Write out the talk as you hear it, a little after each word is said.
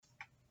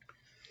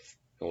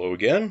Hello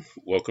again.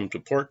 Welcome to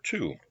part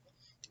two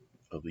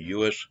of the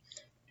U.S.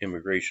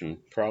 Immigration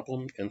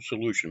Problem and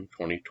Solution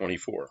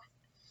 2024.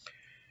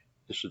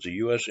 This is the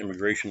U.S.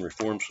 Immigration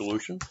Reform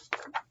Solution,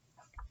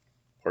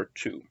 part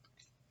two,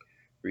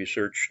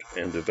 researched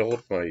and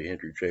developed by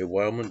Andrew J.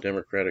 Wildman,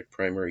 Democratic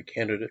primary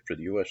candidate for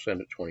the U.S.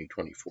 Senate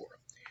 2024.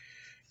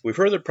 We've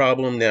heard the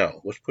problem now.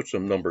 Let's put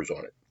some numbers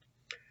on it.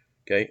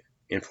 Okay.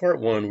 In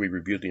part one, we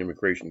reviewed the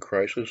immigration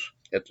crisis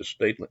at the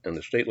state and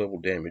the state level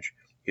damage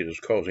it is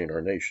causing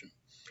our nation.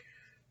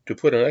 To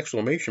put an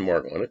exclamation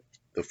mark on it,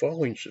 the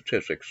following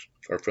statistics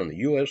are from the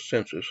U.S.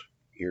 Census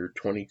year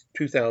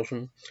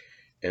 2000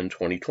 and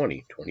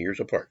 2020, 20 years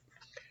apart.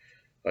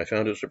 I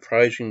found it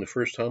surprising the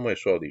first time I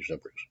saw these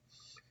numbers.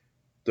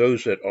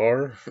 Those that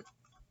are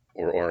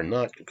or are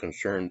not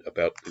concerned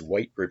about the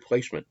white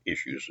replacement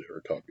issues that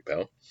we're talking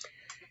about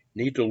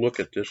need to look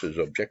at this as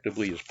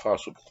objectively as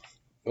possible.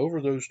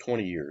 Over those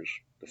 20 years,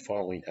 the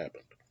following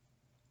happened.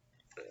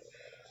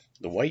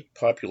 The white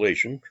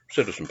population,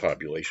 citizen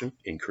population,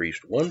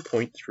 increased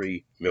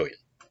 1.3 million,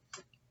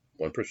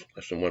 1%,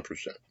 less than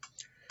 1%.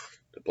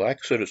 The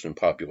black citizen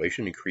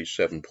population increased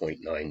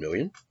 7.9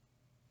 million.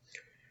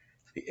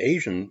 The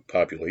Asian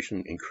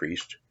population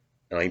increased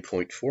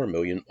 9.4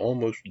 million,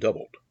 almost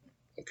doubled.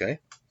 Okay?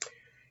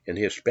 And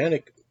the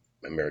Hispanic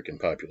American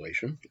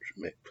population,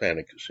 the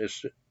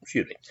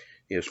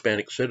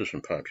Hispanic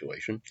citizen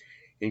population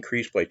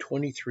increased by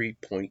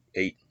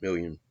 23.8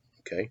 million.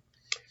 Okay?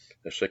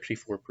 A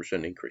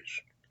 64%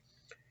 increase.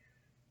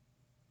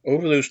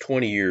 Over those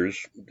 20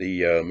 years,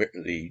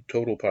 the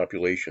total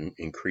population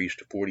increased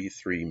to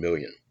 43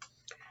 million.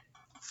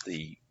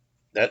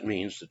 That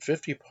means that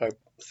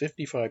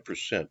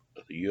 55%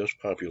 of the U.S.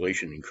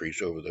 population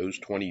increase over those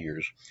 20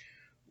 years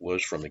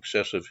was from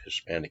excessive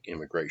Hispanic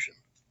immigration.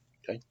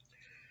 Okay?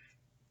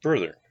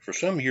 Further, for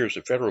some years,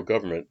 the federal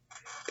government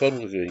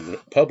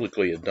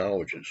publicly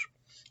acknowledges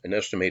an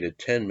estimated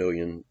 10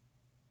 million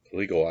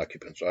illegal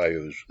occupants,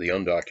 IOs, the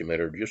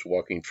undocumented, just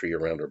walking free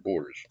around our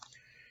borders.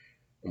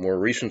 A more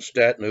recent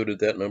stat noted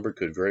that number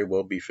could very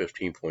well be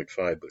 15.5,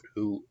 but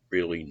who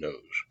really knows?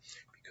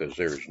 Because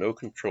there is no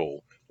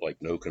control like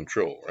no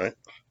control, right?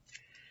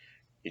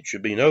 It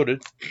should be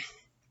noted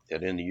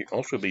that in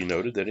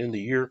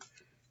the year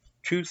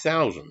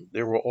 2000,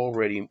 there were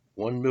already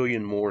 1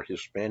 million more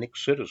Hispanic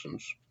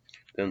citizens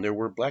than there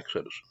were black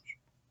citizens.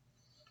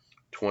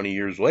 20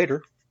 years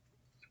later,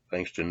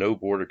 thanks to no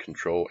border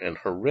control and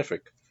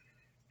horrific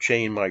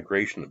chain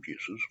migration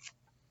abuses,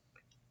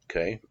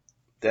 okay,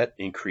 that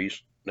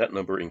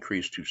number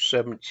increased to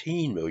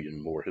 17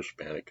 million more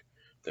Hispanic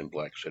than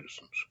black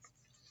citizens.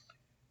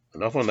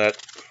 Enough on that.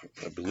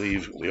 I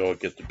believe we all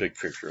get the big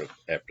picture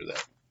after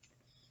that.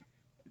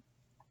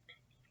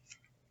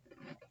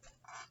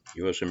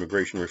 U.S.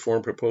 Immigration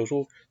Reform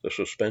Proposal, the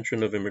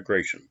suspension of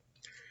immigration.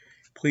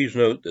 Please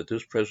note that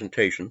this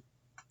presentation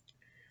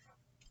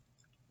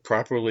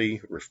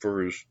properly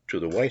refers to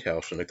the White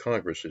House and the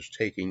Congress as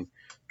taking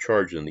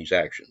charge in these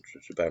actions.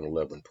 It's about an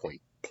 11-point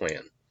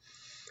plan.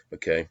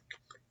 Okay?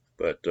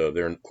 But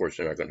of course,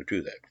 they're not going to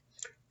do that.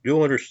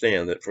 Do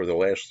understand that for the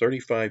last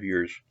 35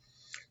 years,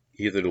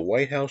 either the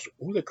White House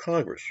or the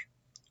Congress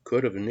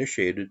could have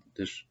initiated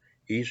this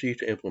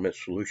easy-to-implement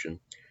solution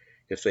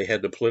if they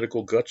had the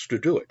political guts to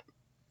do it.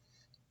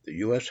 The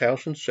U.S.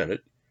 House and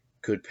Senate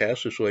could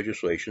pass this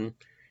legislation,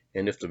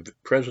 and if a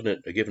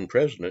given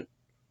president,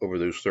 over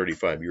those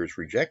 35 years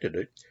rejected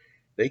it,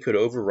 they could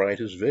override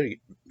his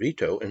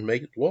veto and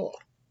make it law.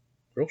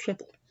 Real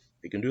simple.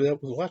 They can do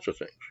that with lots of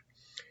things.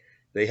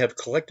 They have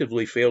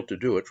collectively failed to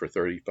do it for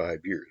 35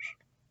 years.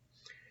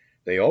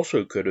 They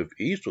also could have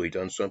easily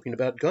done something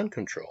about gun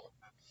control.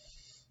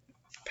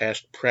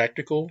 Passed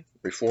practical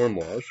reform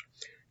laws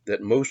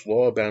that most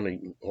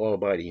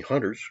law-abiding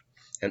hunters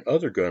and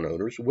other gun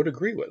owners would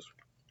agree with.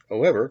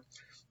 However,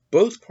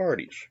 both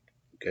parties,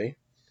 okay,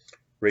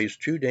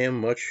 raised too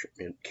damn much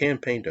in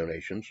campaign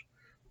donations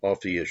off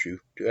the issue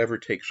to ever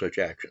take such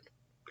action.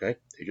 Okay?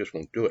 They just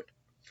won't do it.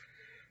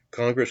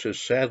 Congress has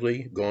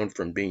sadly gone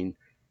from being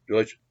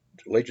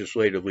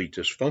legislatively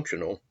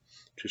dysfunctional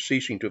to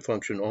ceasing to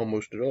function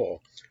almost at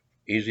all.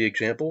 Easy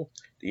example,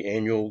 the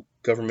annual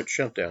government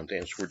shutdown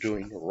dance we're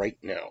doing right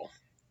now.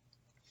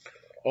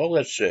 All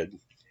that said,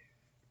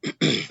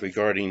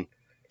 regarding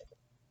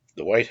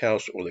the White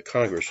House or the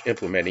Congress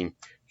implementing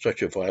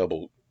such a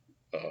viable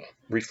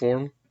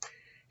reform,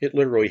 it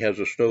literally has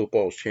a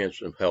snowball's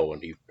chance in hell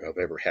of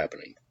ever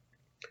happening.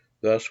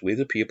 Thus, we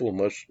the people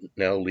must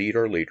now lead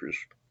our leaders.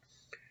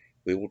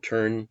 We will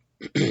turn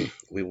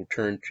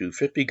to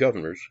 50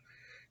 governors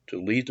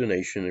to lead the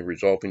nation in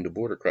resolving the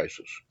border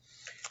crisis,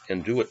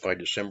 and do it by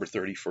December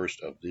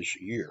 31st of this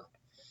year.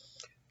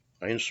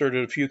 I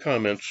inserted a few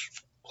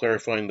comments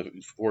clarifying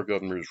the four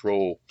governors'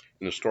 role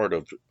in the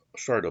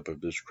startup of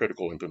this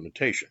critical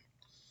implementation.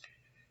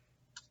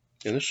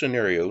 In this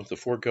scenario, the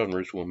four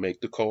governors will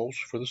make the calls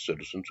for the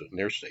citizens in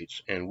their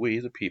states, and we,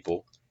 the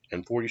people,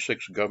 and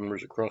 46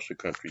 governors across the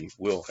country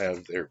will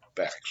have their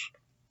backs.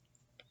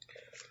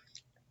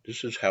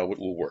 This is how it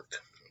will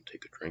work. I'll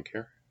take a drink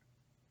here.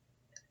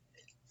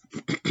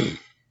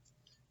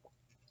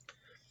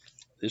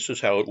 This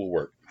is how it will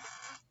work.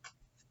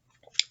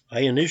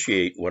 I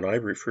initiate what I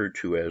refer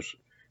to as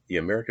the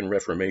American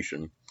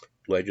Reformation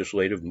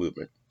legislative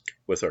movement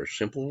with our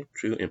simple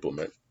to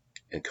implement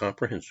and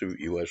comprehensive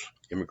U.S.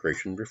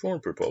 immigration reform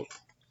proposal.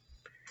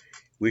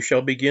 We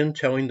shall begin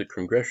telling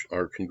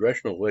our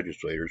congressional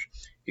legislators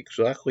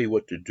exactly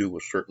what to do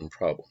with certain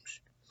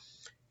problems,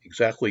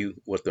 exactly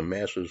what the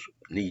masses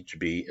need to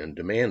be and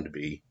demand to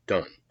be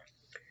done.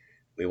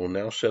 We will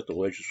now set the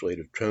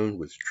legislative tone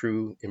with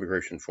true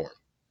immigration reform.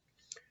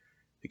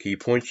 The key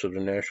points of the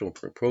national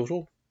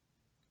proposal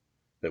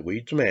that we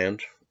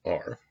demand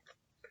are: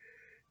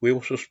 we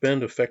will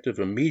suspend effective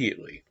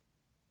immediately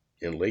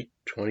in late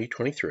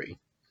 2023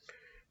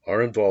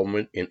 our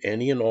involvement in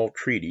any and all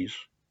treaties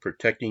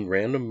protecting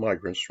random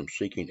migrants from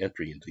seeking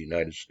entry into the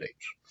United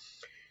States.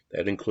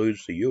 That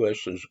includes the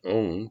U.S.'s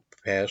own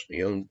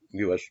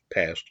U.S.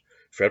 passed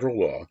federal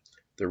law,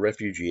 the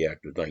Refugee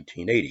Act of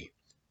 1980,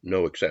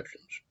 no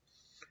exceptions.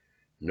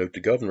 Note the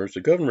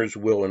governors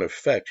will in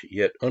effect,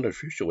 yet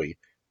unofficially,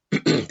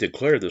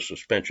 declare the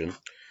suspension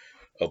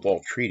of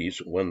all treaties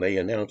when they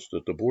announce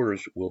that the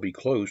borders will be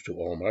closed to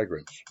all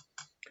migrants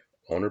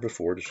on or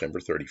before December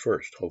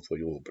 31st,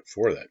 hopefully a little bit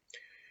before that.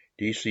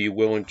 D.C.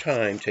 will in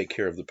time take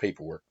care of the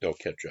paperwork. They'll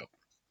catch up.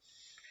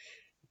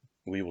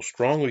 We will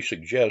strongly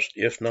suggest,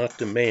 if not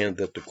demand,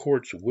 that the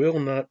courts will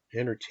not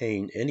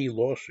entertain any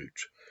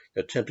lawsuits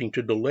attempting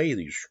to delay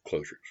these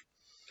closures.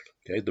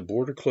 Okay, the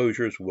border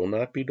closures will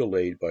not be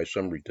delayed by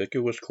some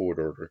ridiculous court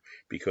order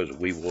because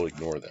we will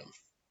ignore them.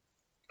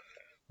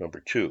 Number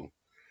 2,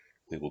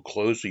 we will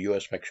close the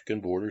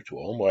U.S.-Mexican border to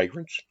all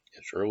migrants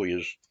as early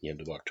as the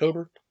end of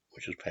October,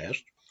 which is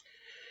passed,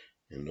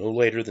 and no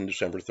later than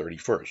December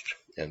 31st,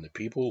 and the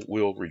people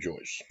will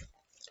rejoice.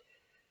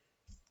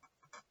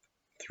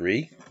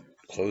 3,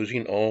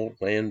 closing all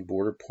land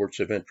border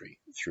ports of entry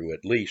through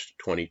at least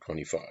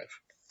 2025,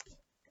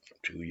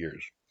 2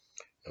 years.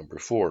 Number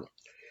 4,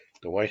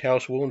 the White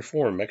House will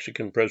inform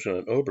Mexican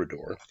President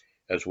Obrador,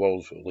 as well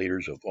as the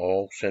leaders of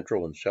all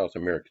Central and South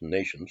American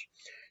nations,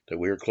 that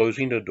we are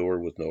closing the door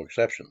with no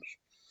exceptions.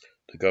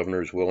 The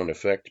governors will in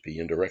effect be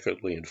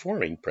indirectly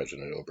informing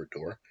President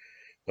Obrador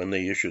when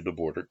they issue the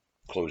border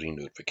closing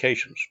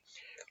notifications.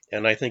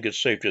 And I think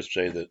it's safe to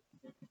say that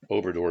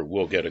Obrador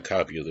will get a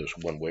copy of this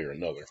one way or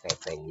another. I'll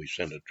probably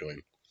send it to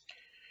him.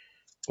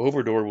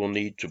 Obrador will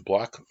need to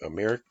block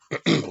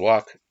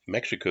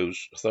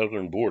Mexico's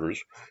southern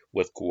borders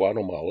with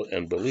Guatemala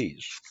and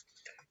Belize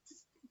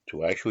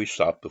to actually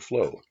stop the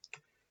flow.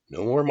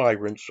 No more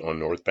migrants on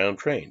northbound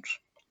trains,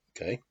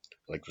 okay,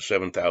 like the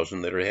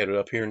 7,000 that are headed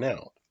up here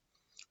now.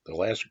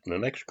 The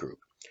next group.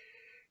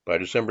 By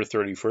December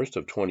 31st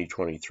of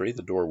 2023,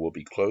 the door will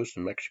be closed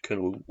and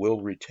Mexico will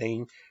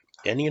retain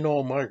any and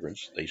all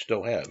migrants they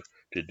still have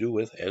to do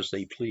with as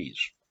they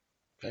please.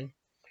 Okay?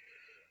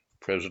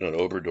 President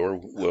Obrador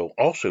will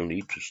also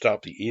need to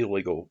stop the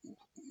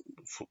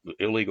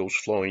illegals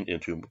flowing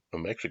into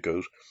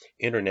Mexico's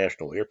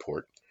international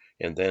airport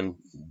and then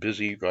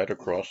busy right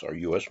across our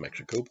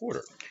U.S.-Mexico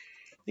border.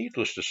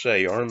 Needless to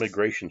say, our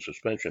immigration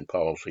suspension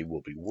policy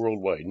will be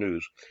worldwide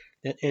news,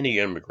 and any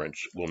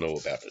immigrants will know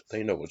about it.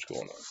 They know what's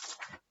going on.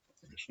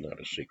 It's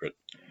not a secret.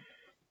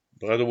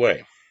 By the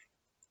way,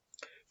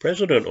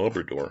 President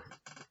Obrador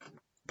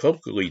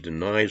publicly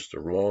denies the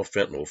raw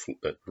fentanyl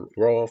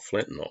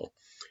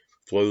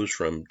flows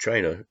from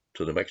China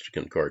to the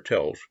Mexican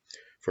cartels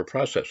for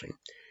processing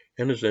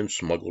and is then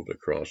smuggled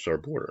across our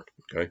border.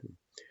 Okay?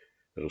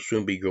 It'll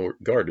soon be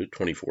guarded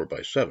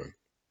 24/7.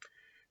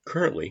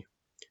 Currently,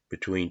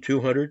 between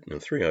 200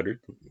 and 300,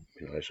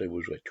 I say it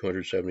was like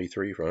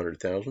 273 for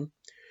 100,000,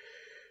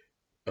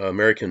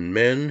 American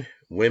men,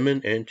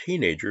 women, and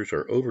teenagers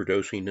are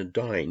overdosing and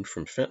dying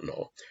from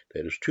fentanyl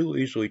that is too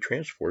easily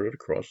transported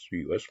across the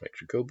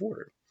U.S.-Mexico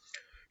border.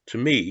 To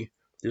me,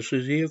 this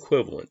is the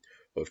equivalent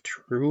of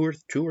 200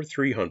 or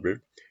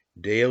 300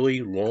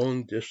 daily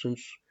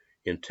long-distance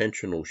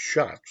intentional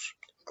shots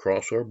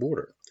across our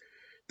border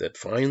that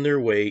find their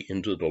way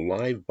into the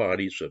live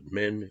bodies of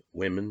men,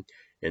 women,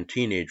 and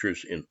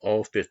teenagers in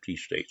all 50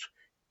 states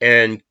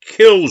and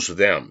kills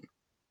them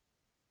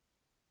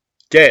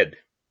dead.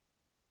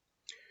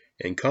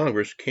 And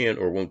Congress can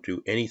or won't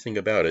do anything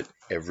about it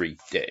every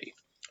day.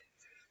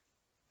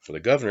 For the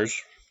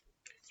governors,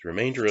 the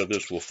remainder of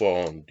this will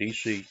fall on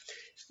D.C.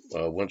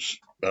 Once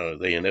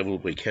they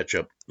inevitably catch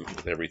up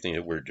with everything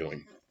that we're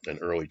doing in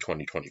early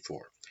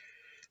 2024.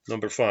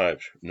 Number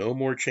 5, no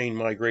more chain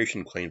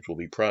migration claims will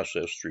be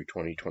processed through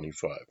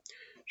 2025.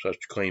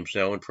 Such claims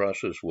now in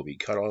process will be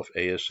cut off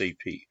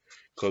ASAP,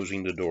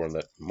 closing the door on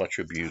that much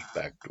abused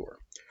backdoor.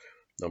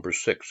 Number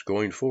 6,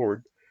 going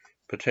forward,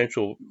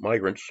 potential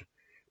migrants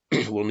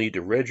will need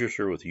to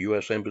register with the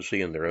U.S.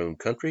 Embassy in their own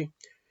country.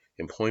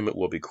 Employment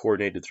will be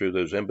coordinated through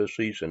those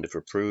embassies, and if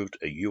approved,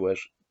 a U.S.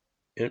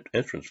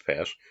 entrance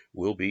pass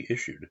will be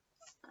issued.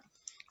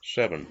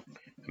 7,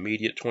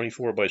 immediate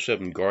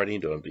 24/7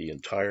 guarding of the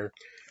entire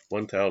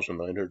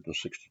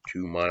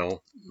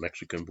 1,962-mile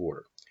Mexican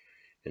border,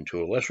 and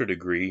to a lesser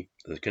degree,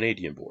 the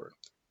Canadian border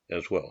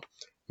as well.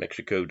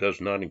 Mexico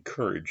does not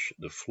encourage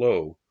the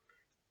flow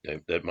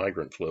that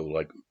migrant flow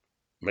like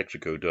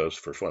Mexico does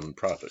for fun and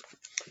profit.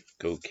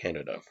 Go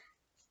Canada.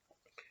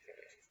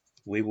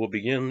 We will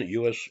begin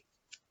U.S.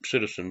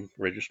 citizen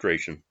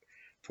registration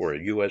for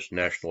a U.S.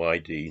 national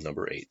ID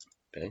number 8.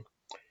 Okay?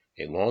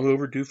 A long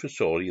overdue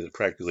facility that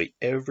practically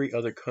every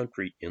other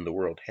country in the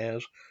world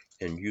has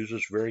and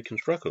uses very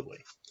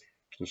constructively.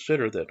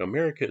 Consider that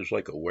America is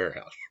like a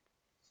warehouse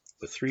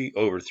with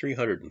over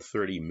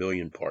 330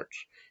 million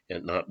parts,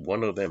 and not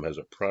one of them has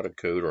a product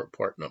code or a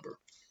part number.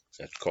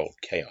 That's called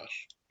chaos.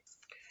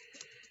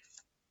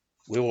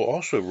 We will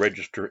also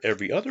register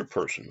every other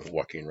person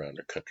walking around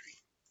the country.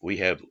 We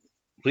have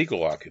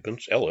legal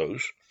occupants,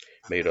 LOs,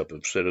 made up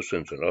of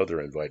citizens and other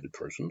invited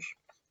persons.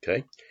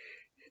 Okay?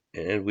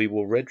 And we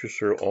will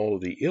register all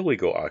of the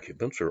illegal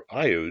occupants, or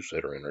IOs,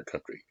 that are in our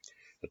country.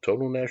 A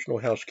total national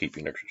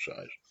housekeeping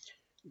exercise.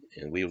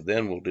 And we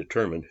then will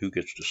determine who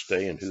gets to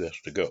stay and who has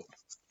to go.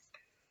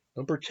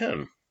 Number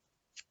 10.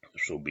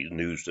 This will be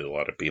news to a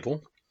lot of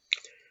people.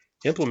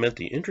 Implement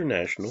the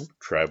International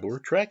Traveler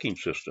Tracking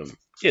System.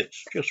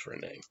 It's just for a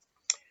name.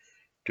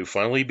 To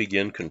finally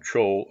begin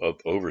control of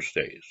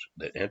overstays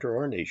that enter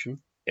our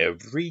nation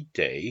every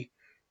day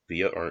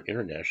via our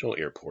international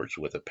airports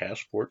with a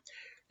passport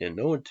and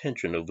no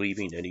intention of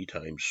leaving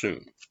anytime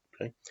soon.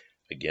 Okay?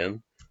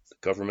 Again, the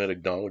government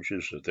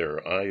acknowledges that there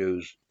are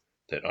IOs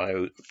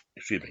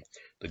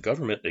the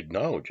government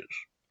acknowledges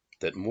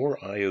that more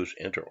IOs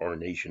enter our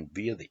nation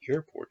via the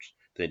airports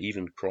than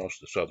even cross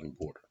the southern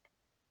border,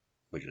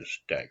 which is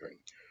staggering.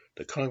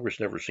 The Congress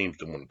never seems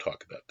to want to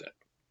talk about that.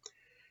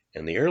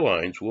 And the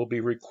airlines will be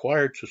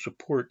required to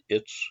support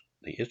its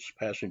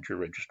passenger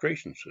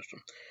registration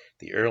system.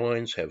 The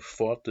airlines have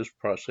fought this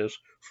process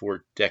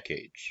for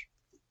decades.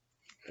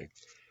 Okay?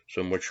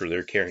 So much for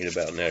their caring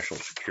about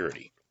national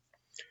security.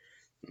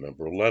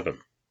 Number 11.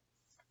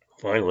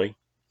 Finally,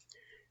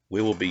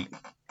 we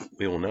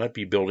will not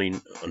be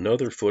building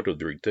another foot of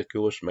the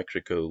ridiculous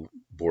Mexico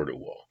border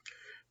wall.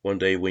 One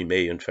day we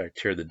may in fact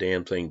tear the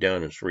damn thing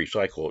down and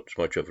recycle as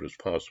much of it as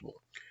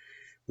possible.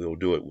 We will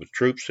do it with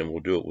troops, and we'll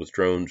do it with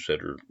drones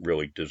that are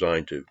really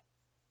designed to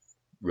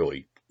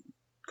really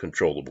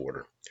control the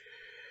border.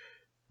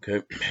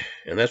 Okay,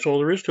 and that's all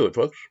there is to it,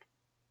 folks.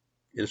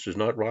 This is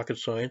not rocket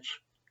science.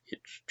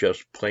 It's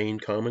just plain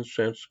common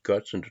sense,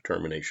 guts, and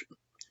determination.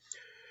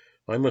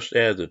 I must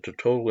add that the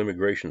total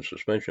immigration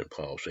suspension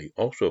policy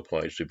also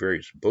applies to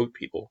various boat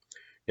people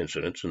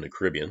incidents in the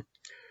Caribbean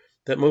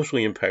that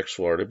mostly impacts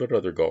Florida, but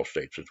other Gulf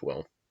states as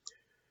well.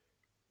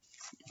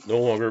 No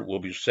longer will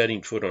be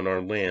setting foot on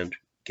our land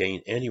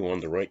gain anyone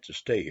the right to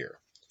stay here.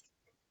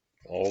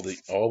 All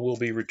will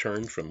be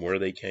returned from where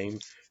they came.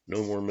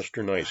 No more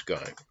Mr. Nice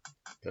Guy.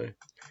 Okay?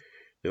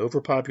 The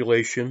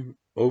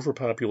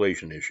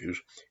overpopulation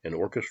issues and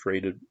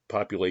orchestrated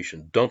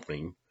population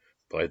dumping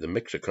by the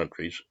MIXA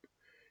countries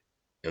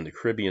and the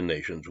Caribbean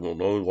nations will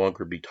no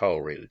longer be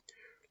tolerated.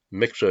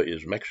 MIXA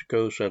is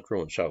Mexico,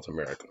 Central, and South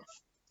America.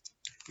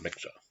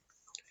 MIXA.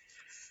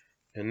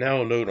 And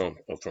now a note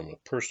from a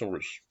personal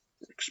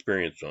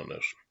experience on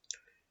this.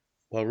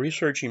 While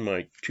researching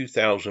my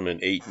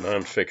 2008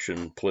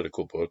 nonfiction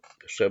political book,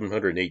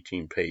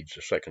 718-page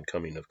The Second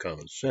Coming of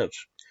Common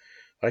Sense,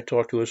 I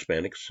talked to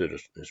Hispanic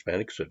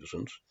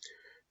citizens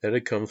that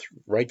had come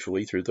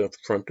rightfully through the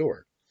front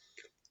door.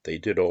 They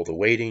did all the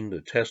waiting,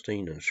 the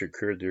testing, and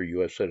secured their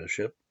U.S.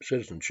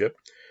 citizenship,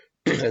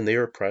 and they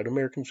are proud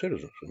American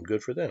citizens, and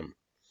good for them.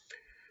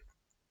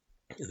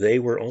 They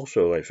were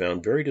also, I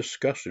found, very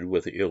disgusted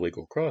with the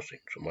illegal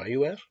crossings. Why,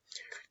 you ask?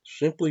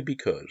 Simply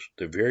because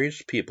the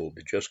various people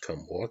that just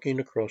come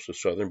walking across the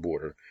southern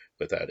border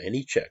without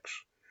any checks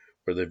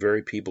were the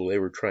very people they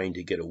were trying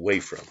to get away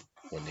from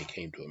when they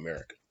came to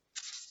America.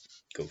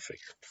 Go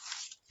figure.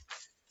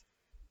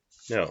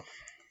 Now,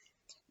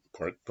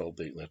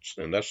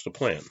 that's the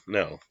plan.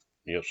 Now,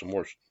 you have some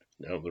more.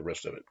 Now the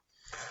rest of it.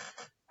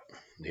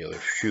 The other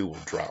shoe will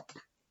drop.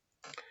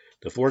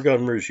 The four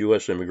governors'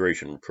 U.S.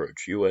 immigration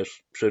approach. U.S.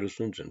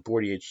 citizens in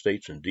 48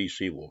 states and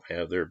D.C. will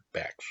have their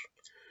backs.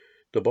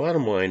 The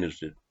bottom line is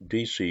that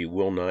D.C.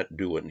 will not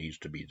do what needs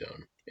to be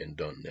done, and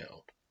done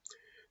now.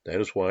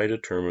 That is why I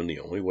determined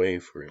the only way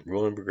for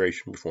real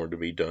immigration reform to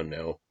be done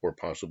now, or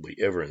possibly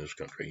ever in this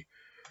country,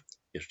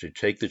 is to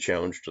take the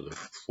challenge to the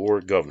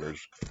four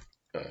governors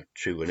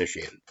to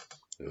initiate it.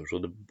 Those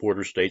are the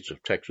border states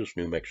of Texas,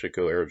 New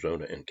Mexico,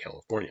 Arizona, and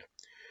California.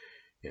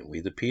 And we,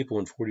 the people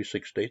in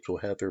 46 states, will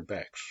have their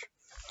backs.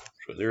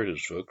 So there it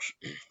is, folks.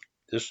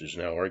 This is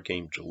now our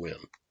game to win.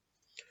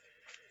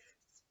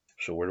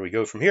 So where do we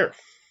go from here?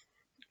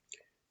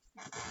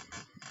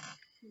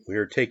 We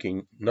are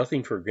taking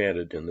nothing for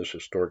granted in this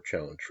historic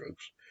challenge,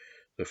 folks.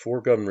 The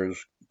four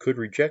governors could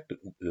reject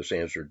this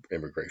answered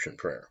immigration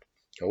prayer.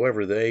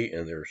 However, they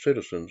and their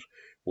citizens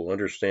will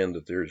understand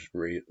that there is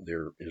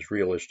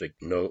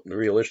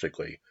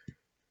realistically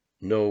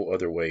no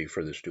other way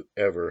for this to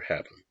ever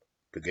happen,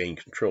 to gain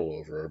control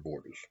over our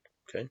borders.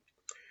 Okay?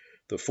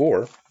 The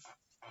four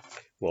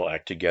will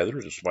act together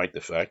despite the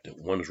fact that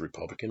one is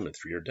Republican and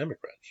three are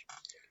Democrats.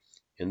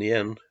 In the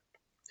end,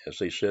 as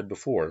they said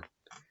before,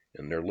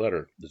 In their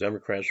letter, the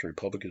Democrats,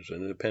 Republicans,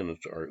 and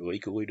Independents are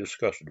equally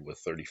disgusted with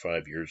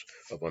 35 years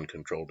of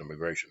uncontrolled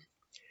immigration.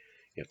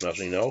 If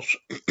nothing else,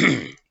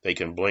 they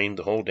can blame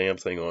the whole damn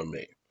thing on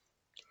me.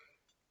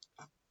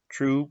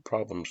 True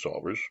public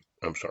problem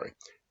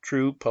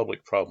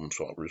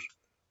solvers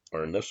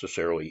are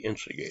necessarily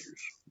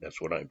instigators.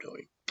 That's what I'm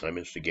doing. I'm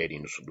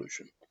instigating a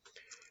solution.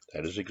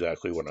 That is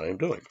exactly what I am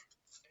doing.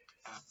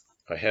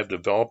 I have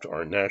developed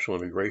our national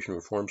immigration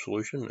reform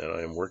solution, and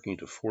I am working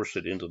to force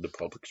it into the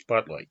public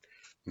spotlight.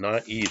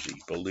 Not easy,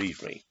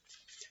 believe me,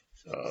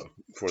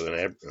 for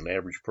an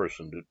average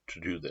person to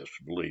do this.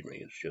 Believe me,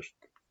 it's just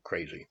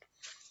crazy.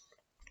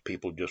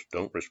 People just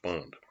don't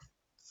respond.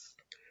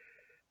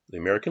 The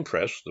American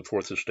press, the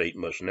Fourth Estate,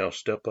 must now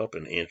step up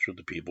and answer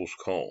the people's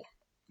call.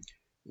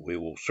 We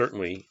will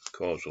certainly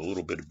cause a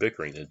little bit of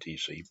bickering in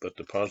D.C., but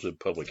the positive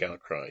public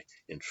outcry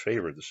in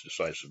favor of this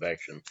decisive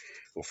action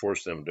will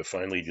force them to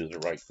finally do the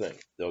right thing.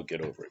 They'll get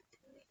over it.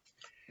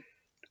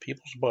 The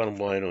people's bottom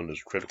line on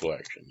this critical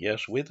action.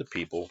 Yes, we the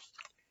people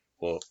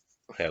will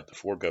have the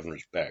four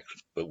governors' backs,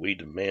 but we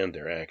demand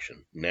their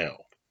action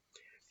now.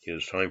 It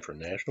is time for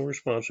national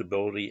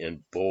responsibility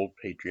and bold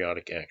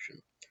patriotic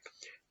action.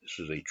 This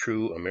is a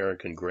true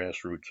American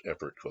grassroots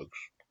effort, folks.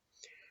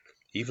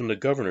 Even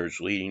with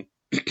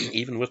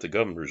the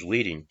governors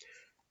leading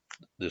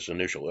this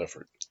initial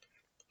effort,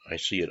 I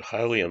see it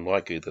highly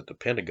unlikely that the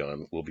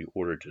Pentagon will be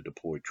ordered to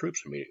deploy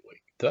troops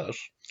immediately. Thus,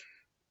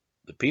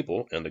 the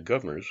people and the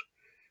governors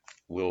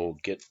will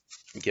get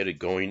it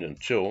going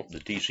until the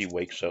D.C.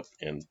 wakes up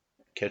and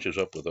catches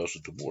up with us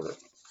at the border.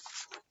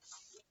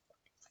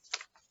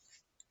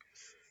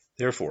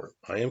 Therefore,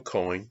 I am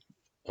calling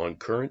on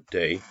current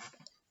day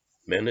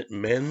men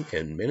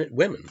and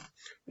women,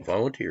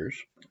 volunteers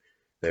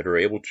that are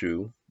able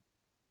to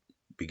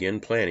begin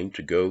planning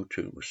to go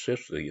to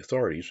assist the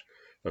authorities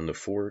on the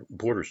four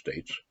border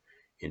states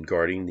in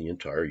guarding the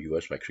entire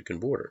U.S.-Mexican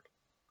border.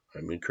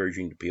 I'm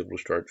encouraging the people to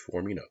start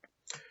forming up.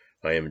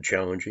 I am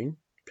challenging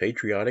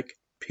patriotic,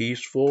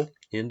 peaceful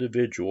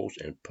individuals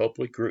and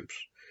public groups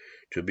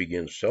to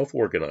begin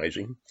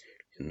self-organizing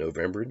in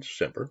November and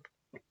December,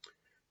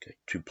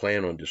 to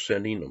plan on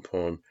descending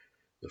upon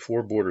the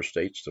four border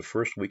states the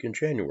first week in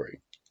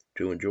January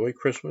to enjoy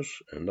Christmas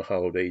and the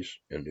holidays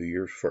and New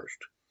Year's first.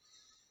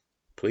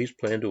 Please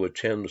plan to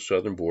attend the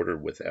southern border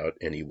without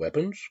any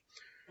weapons,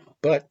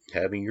 but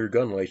having your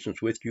gun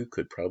license with you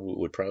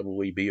would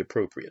probably be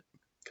appropriate.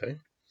 Okay?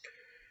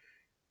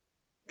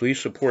 Please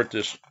support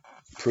this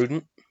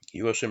prudent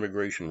U.S.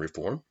 immigration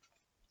reform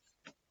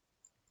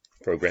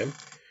program,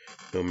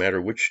 no matter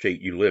which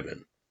state you live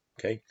in.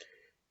 Okay,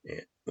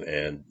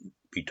 and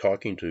be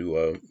talking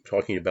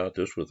about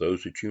this with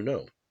those that you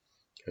know.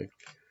 Okay?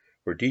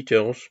 For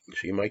details,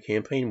 see my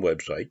campaign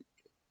website,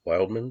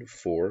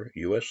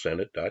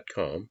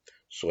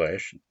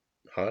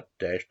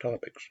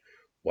 wildman4ussenate.com/hot-topics.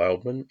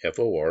 Wildman,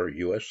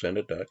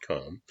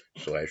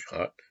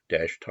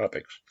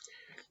 FOR-USSenate.com/hot-topics,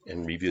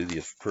 and review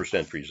the first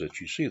entries that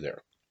you see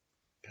there.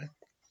 Okay?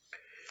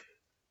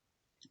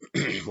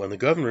 When the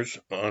governors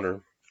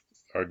honor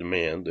our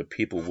demand, the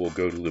people will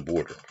go to the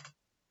border.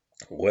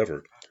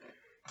 However,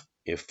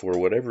 if for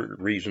whatever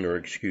reason or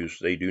excuse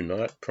they do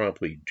not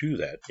promptly do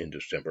that in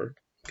December,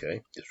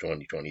 okay, it's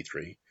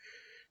 2023,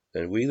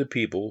 then we the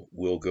people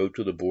will go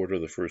to the border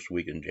the first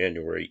week in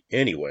January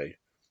anyway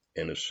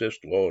and assist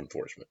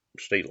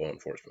state law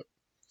enforcement.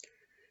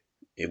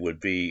 It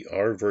would be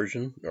our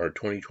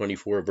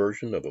 2024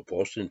 version of a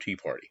Boston Tea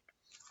Party,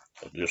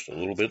 just a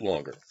little bit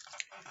longer.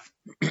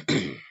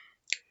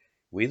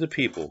 We the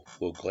people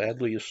will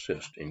gladly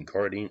assist in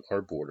guarding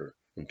our border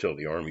until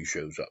the Army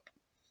shows up.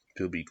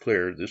 To be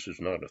clear, this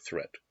is not a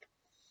threat.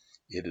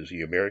 It is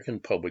the American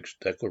public's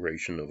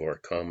declaration of our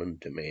common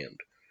demand.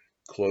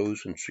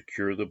 Close and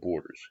secure the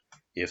borders.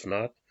 If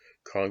not,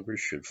 Congress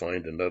should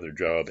find another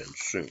job, and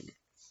soon.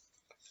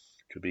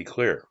 To be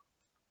clear,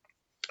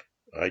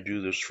 I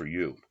do this for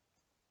you,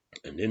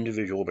 an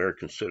individual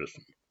American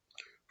citizen,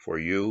 for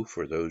you,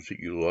 for those that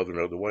you love and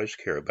otherwise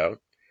care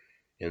about,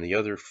 and the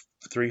other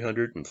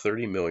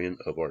 330 million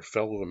of our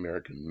fellow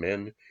American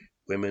men,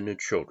 women, and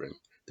children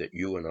that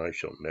you and I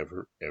shall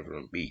never, ever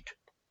meet.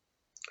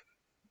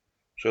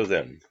 So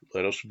then,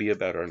 let us be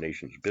about our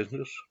nation's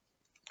business,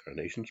 and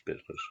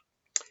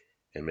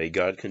may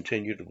God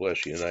continue to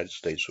bless the United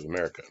States of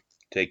America.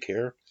 Take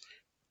care.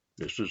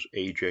 This is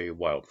A.J.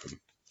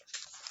 Wildman.